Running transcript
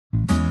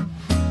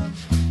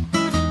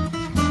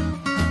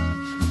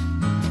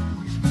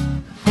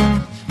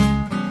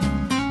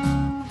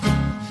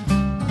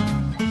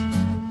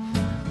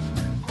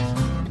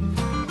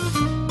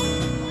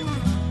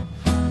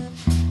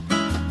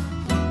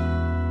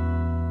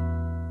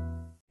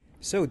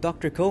So,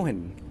 Dr.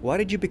 Cohen, why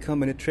did you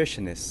become a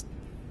nutritionist?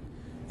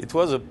 It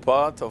was a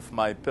part of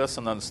my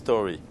personal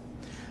story.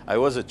 I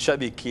was a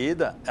chubby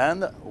kid,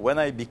 and when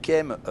I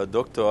became a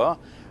doctor,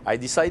 I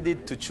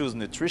decided to choose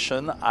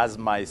nutrition as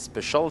my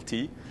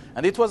specialty,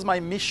 and it was my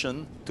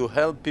mission to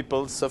help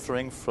people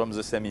suffering from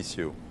the same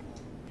issue.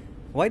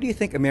 Why do you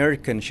think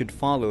Americans should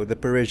follow the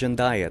Parisian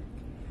diet?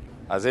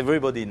 As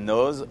everybody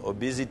knows,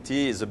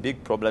 obesity is a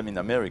big problem in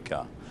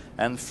America,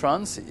 and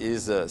France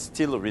is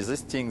still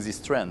resisting this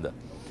trend.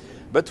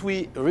 But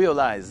we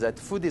realize that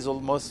food is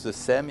almost the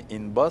same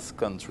in both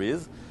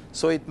countries,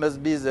 so it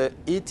must be the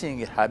eating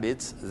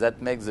habits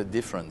that make the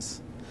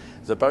difference.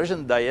 The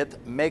Parisian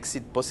diet makes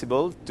it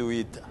possible to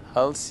eat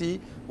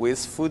healthy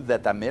with food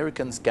that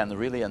Americans can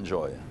really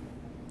enjoy.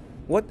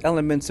 What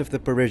elements of the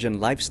Parisian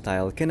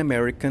lifestyle can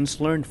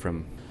Americans learn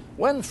from?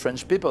 When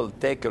French people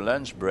take a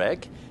lunch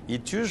break,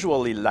 it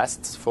usually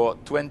lasts for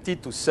 20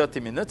 to 30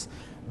 minutes,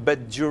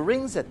 but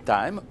during that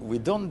time we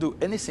don't do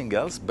anything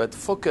else but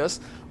focus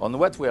on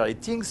what we are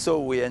eating, so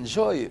we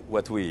enjoy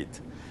what we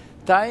eat.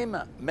 Time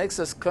makes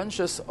us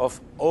conscious of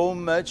how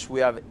much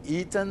we have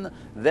eaten,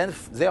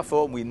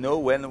 therefore we know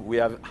when we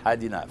have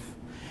had enough.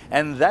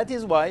 And that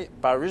is why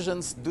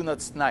Parisians do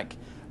not snack,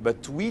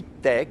 but we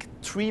take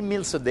 3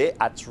 meals a day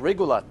at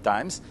regular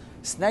times.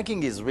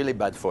 Snacking is really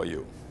bad for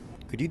you.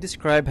 Could you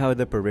describe how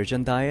the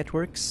Parisian diet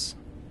works?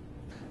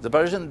 The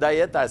Parisian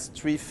diet has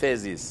 3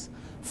 phases.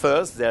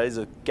 First, there is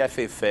a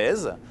café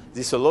phase.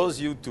 This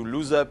allows you to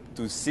lose up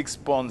to 6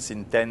 pounds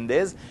in 10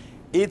 days.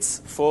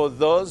 It's for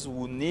those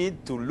who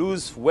need to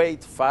lose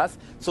weight fast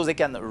so they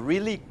can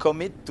really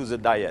commit to the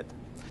diet.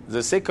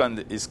 The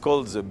second is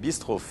called the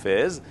bistro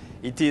phase.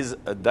 It is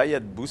a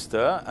diet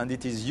booster and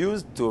it is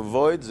used to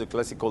avoid the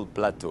classical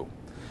plateau.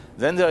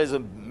 Then there is a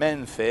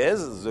main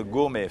phase, the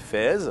gourmet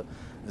phase,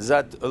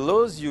 that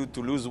allows you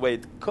to lose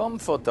weight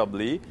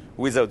comfortably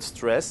without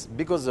stress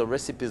because the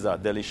recipes are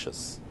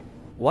delicious.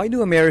 Why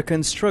do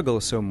Americans struggle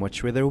so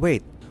much with their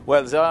weight?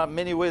 Well, there are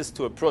many ways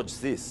to approach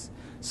this.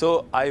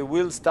 So I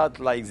will start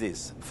like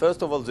this.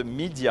 First of all, the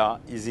media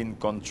is in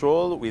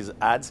control with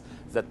ads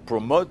that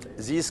promote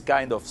these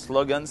kind of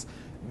slogans,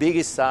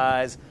 biggie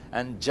size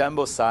and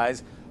jumbo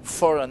size.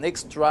 For an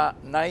extra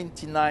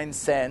 99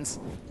 cents,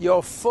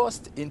 you're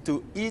forced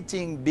into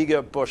eating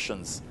bigger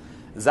portions.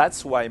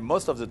 That's why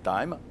most of the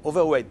time,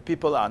 overweight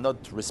people are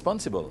not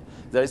responsible.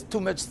 There is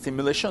too much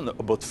stimulation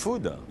about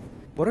food.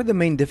 What are the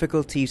main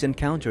difficulties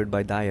encountered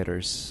by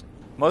dieters?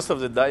 Most of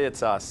the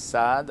diets are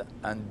sad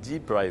and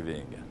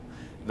depriving.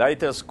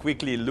 Dieters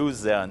quickly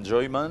lose their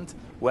enjoyment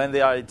when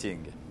they are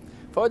eating.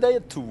 For a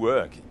diet to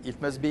work,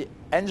 it must be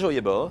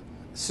enjoyable,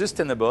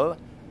 sustainable,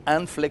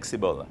 and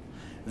flexible.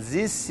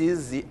 This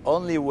is the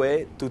only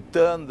way to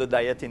turn the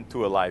diet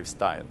into a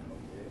lifestyle.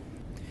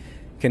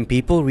 Can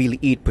people really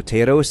eat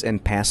potatoes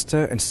and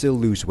pasta and still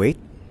lose weight?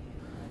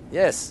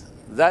 Yes,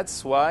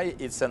 that's why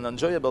it's an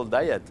enjoyable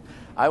diet.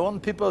 I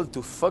want people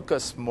to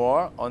focus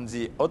more on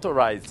the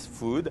authorized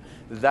food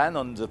than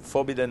on the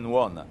forbidden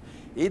one.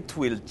 It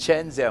will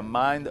change their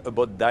mind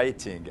about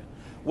dieting.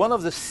 One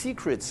of the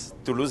secrets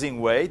to losing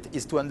weight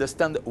is to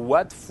understand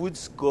what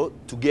foods go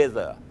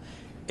together.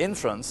 In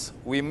France,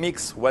 we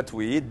mix what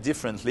we eat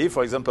differently.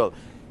 For example,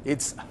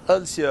 it's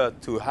healthier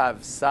to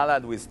have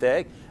salad with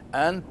steak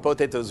and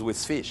potatoes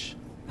with fish.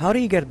 How do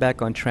you get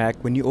back on track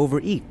when you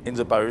overeat? In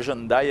the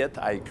Parisian diet,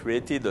 I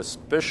created a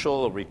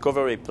special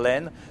recovery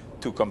plan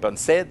to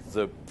compensate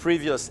the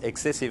previous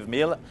excessive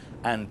meal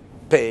and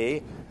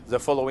pay the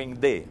following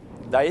day.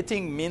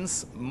 Dieting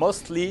means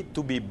mostly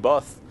to be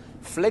both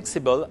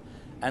flexible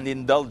and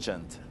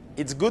indulgent.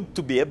 It's good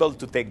to be able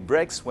to take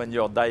breaks when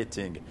you're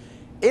dieting.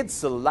 It's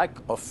the lack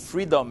of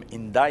freedom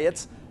in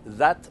diets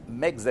that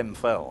makes them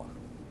fail.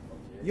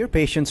 Your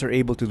patients are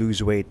able to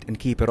lose weight and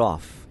keep it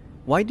off.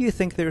 Why do you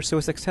think they're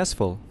so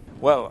successful?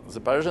 Well, the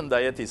Parisian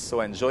diet is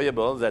so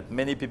enjoyable that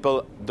many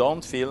people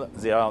don't feel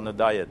they are on a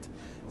diet.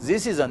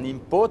 This is an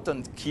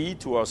important key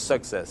to our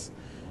success.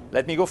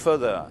 Let me go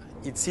further.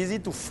 It's easy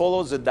to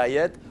follow the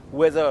diet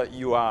whether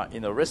you are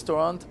in a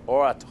restaurant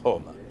or at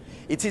home.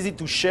 It's easy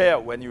to share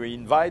when you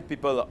invite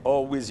people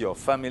or with your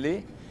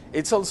family.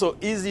 It's also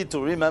easy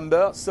to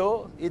remember,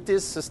 so it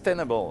is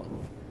sustainable.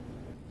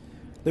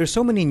 There are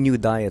so many new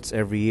diets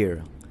every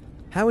year.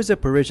 How is a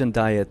Parisian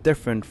diet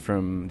different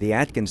from the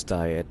Atkins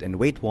diet and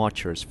Weight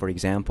Watchers, for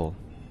example?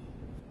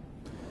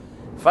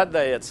 Fat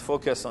diets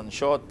focus on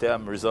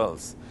short-term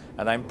results,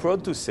 and I'm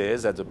proud to say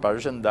that the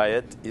Parisian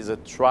diet is a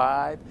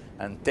tried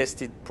and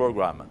tested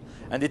program,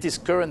 and it is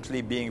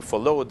currently being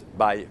followed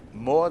by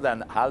more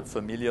than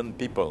 500,000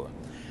 people.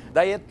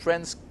 Diet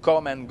trends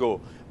come and go,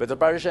 but the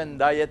Parisian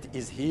diet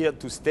is here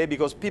to stay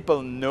because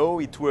people know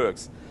it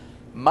works.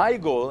 My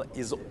goal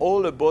is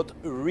all about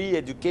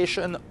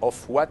re-education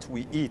of what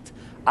we eat.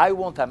 I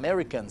want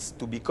Americans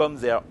to become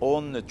their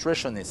own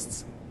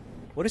nutritionists.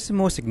 What is the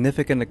most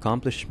significant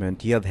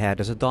accomplishment you have had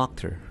as a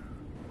doctor?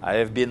 I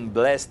have been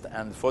blessed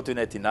and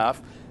fortunate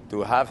enough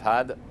to have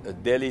had a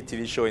daily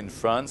TV show in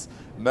France,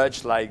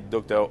 much like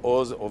Dr.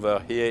 Oz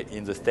over here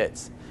in the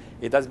States.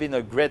 It has been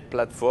a great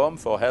platform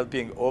for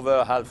helping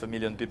over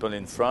 500,000 people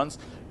in France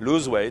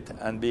lose weight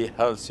and be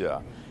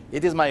healthier.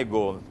 It is my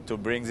goal to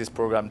bring this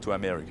program to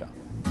America.